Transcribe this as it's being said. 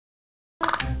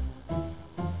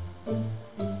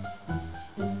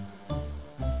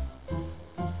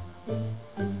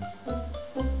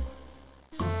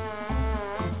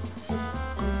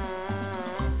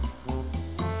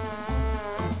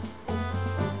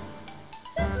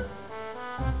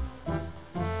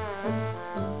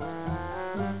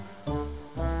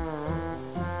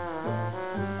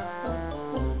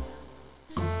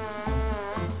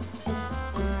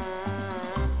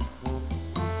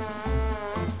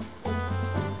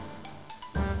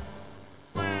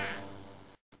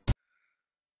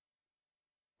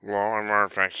Law and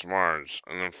artifacts of Mars.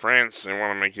 And in France, they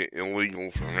want to make it illegal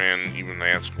for a man even to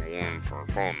ask a woman for a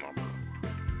phone number.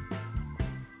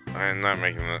 I'm not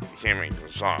making it, you can't make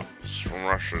this up. It's from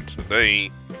Russia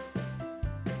Today.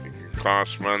 It can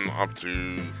cost men up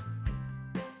to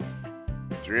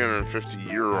 350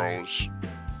 euros,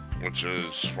 which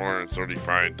is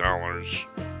 $435,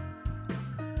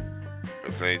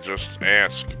 if they just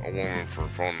ask a woman for a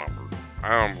phone number.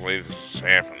 I don't believe this is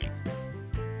happening.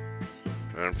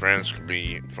 And France could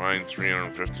be fined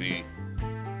 350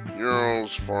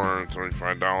 euros,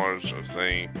 $435 if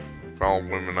they follow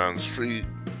women on the street,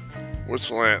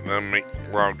 whistle at them, make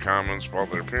loud comments about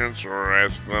their appearance, or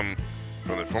ask them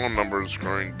for their phone numbers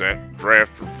during that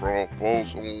draft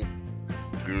proposal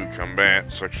to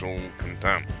combat sexual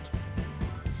contempt.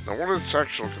 Now, what is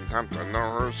sexual contempt? I've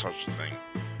never heard of such a thing.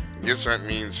 I guess that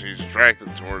means he's attracted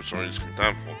to her, so he's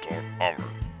contemptful of her.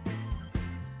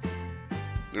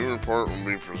 New report will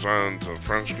be presented to the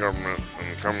French government in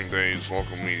the coming days,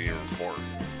 local media report.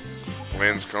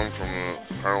 Plans come from a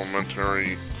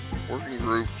parliamentary working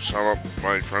group set up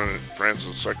by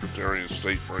France's Secretary of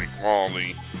State for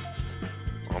Equality.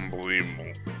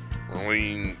 Unbelievable.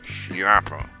 Marlene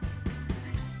Schiappa.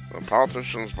 The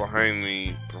politicians behind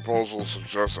the proposal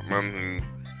suggest that men who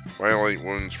violate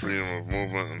women's freedom of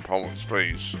movement in public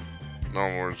space, in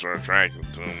other words, are attracted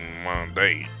to them and want to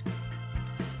date,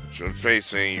 should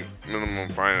face a minimum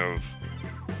fine of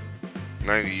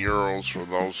 90 euros for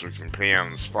those who can pay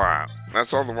on the spot.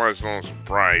 That's otherwise known as a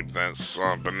bribe. That's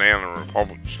Banana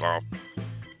Republic stuff.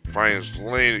 Fine is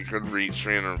delayed, it could reach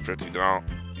 350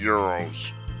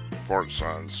 euros, report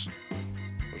says,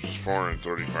 which is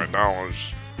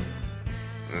 $435.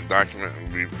 The document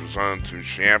will be presented to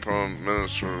Schiappa,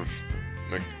 Minister of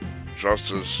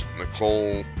Justice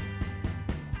Nicole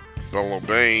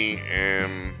Belloubet,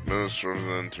 and Minister of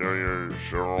the Interior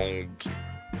Gerald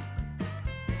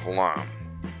Collomb.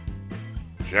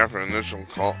 Schiappa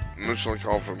initially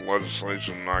called for the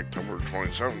legislation in October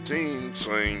 2017,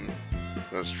 saying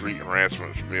that street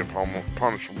harassment should be a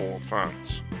punishable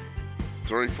offense.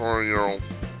 34-year-old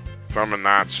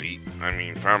feminist,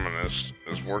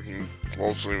 is working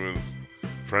closely with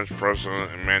French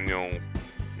President Emmanuel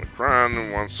Macron,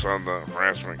 who once said that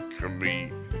harassment could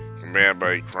be combated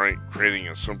by creating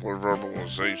a simpler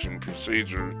verbalization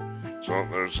procedure so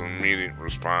that there's an immediate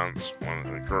response when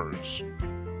it occurs.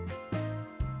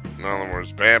 In other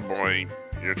words, bad boy,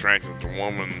 you're attracted to a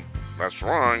woman, that's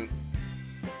wrong.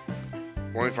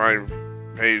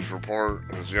 25-page report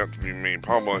has yet to be made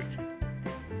public,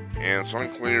 and it's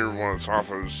unclear what its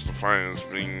authors define as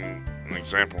being an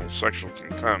example of sexual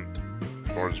contempt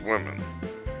towards women.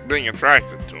 Being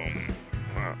attracted to them,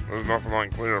 there's nothing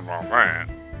unclear about that.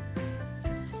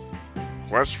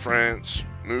 West France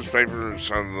newspaper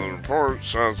said the report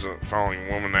says that following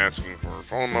a woman asking for her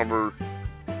phone number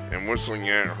and whistling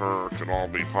at her could all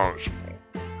be punishable,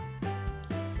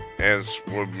 as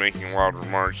would making loud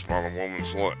remarks about a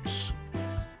woman's looks.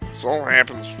 This all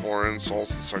happens for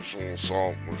insults and sexual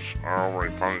assault, which are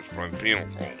already punished by the penal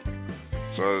code,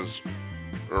 says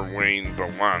Erwin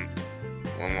Belant,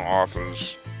 one of the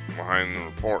authors behind the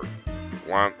report.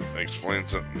 Belant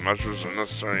explains that measures are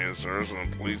necessary as there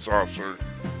isn't a police officer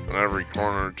in every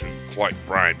corner to collect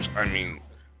bribes.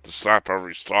 To stop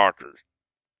every stalker.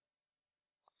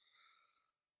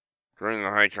 During the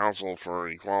High Council for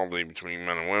Equality between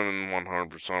Men and Women,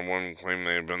 100% of women claim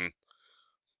they have been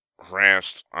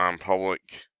harassed on public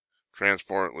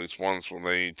transport at least once, with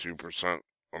 82%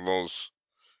 of those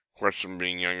questioned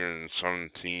being younger than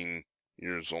 17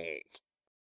 years old.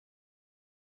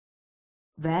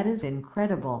 That is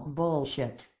incredible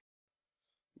bullshit.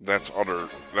 That is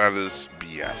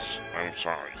BS. I'm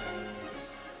sorry.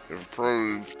 If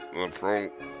approved,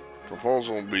 the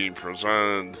proposal will be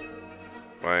presented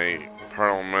by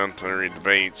parliamentary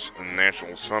debates in the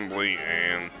National Assembly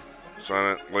and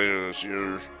Senate later this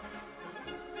year.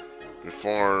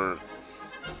 Before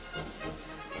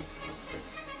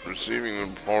receiving the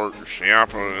report,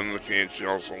 Schiappa indicated she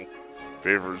also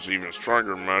favors even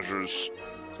stronger measures,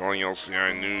 telling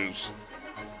LCI News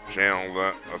channel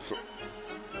that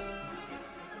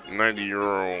a 90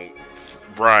 euro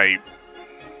bribe,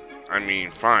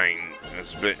 fine,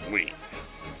 is a bit weak.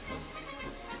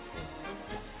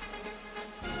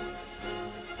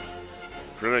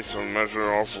 Critics of the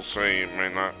measure also say it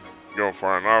may not go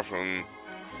far enough and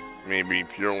may be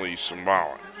purely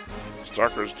symbolic.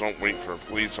 Stalkers don't wait for a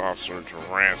police officer to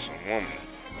harass a woman.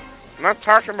 I'm not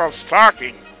talking about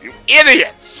stalking, you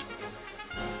idiots!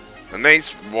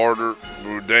 Agnès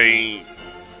Boudet,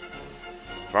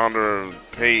 founder of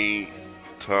Pay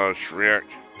to Shrek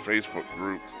Facebook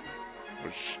group,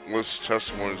 which lists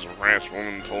testimonies of harassed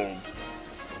women told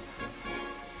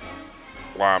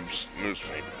Lab's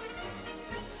newspaper.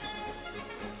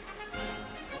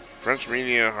 French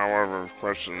media, however,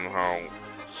 questioned how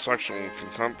sexual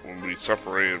contempt will be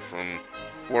separated from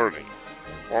flirting.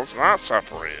 Well, it's not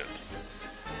separated.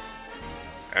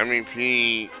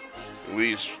 MEP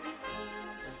Elise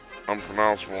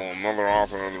Unpronounceable, another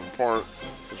author of the report,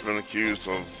 has been accused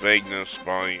of vagueness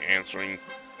by answering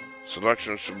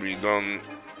seduction should be done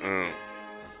in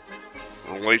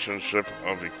a relationship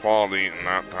of equality and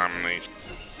not domination.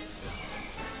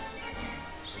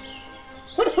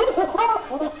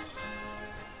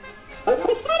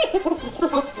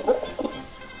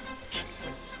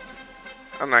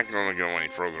 I'm not going to go any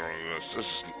further on this. This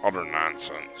is utter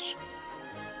nonsense.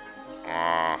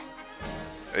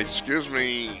 Excuse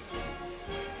me,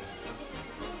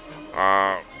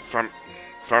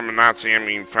 feminazi, I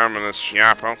mean feminist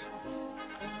Chiapo.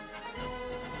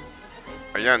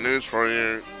 I got news for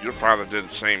you. Your father did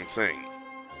the same thing.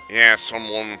 He asked some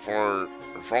woman for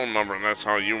her phone number, and that's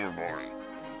how you were born.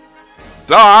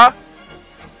 Duh!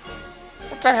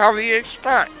 What the hell do you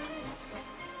expect?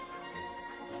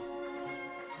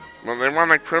 Well, they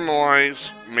want to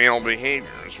criminalize male behavior,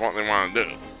 is what they want to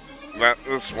do.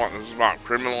 This is what this is about,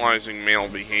 criminalizing male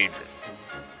behavior.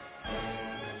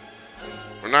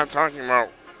 We're not talking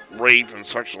about rape and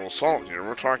sexual assault here.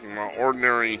 We're talking about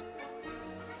ordinary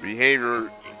behavior.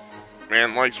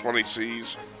 Man likes what he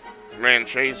sees. Man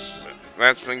chases it.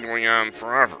 That's been going on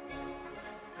forever.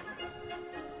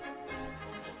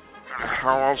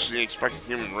 How else do you expect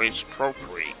the human race to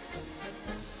procreate?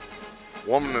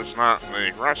 Woman is not the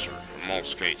aggressor in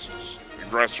most cases.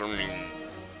 Aggressor means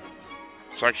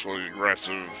sexually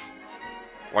aggressive,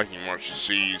 liking what she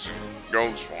sees and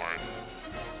goes for it.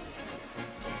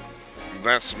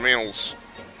 That's the male's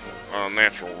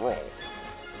natural role.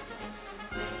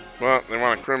 But they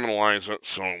want to criminalize it,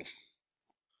 so I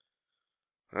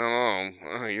don't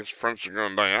know. I guess French are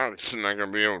going to die out. They're not going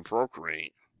to be able to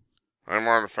procreate. I'm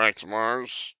Artifact of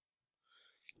Mars.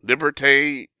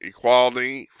 Liberté,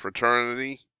 equality,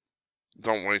 fraternity.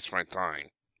 Don't waste my time.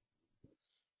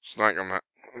 It's not going to...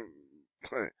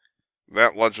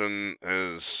 That legend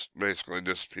has basically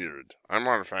disappeared. I'm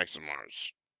Artifacts of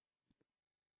Mars.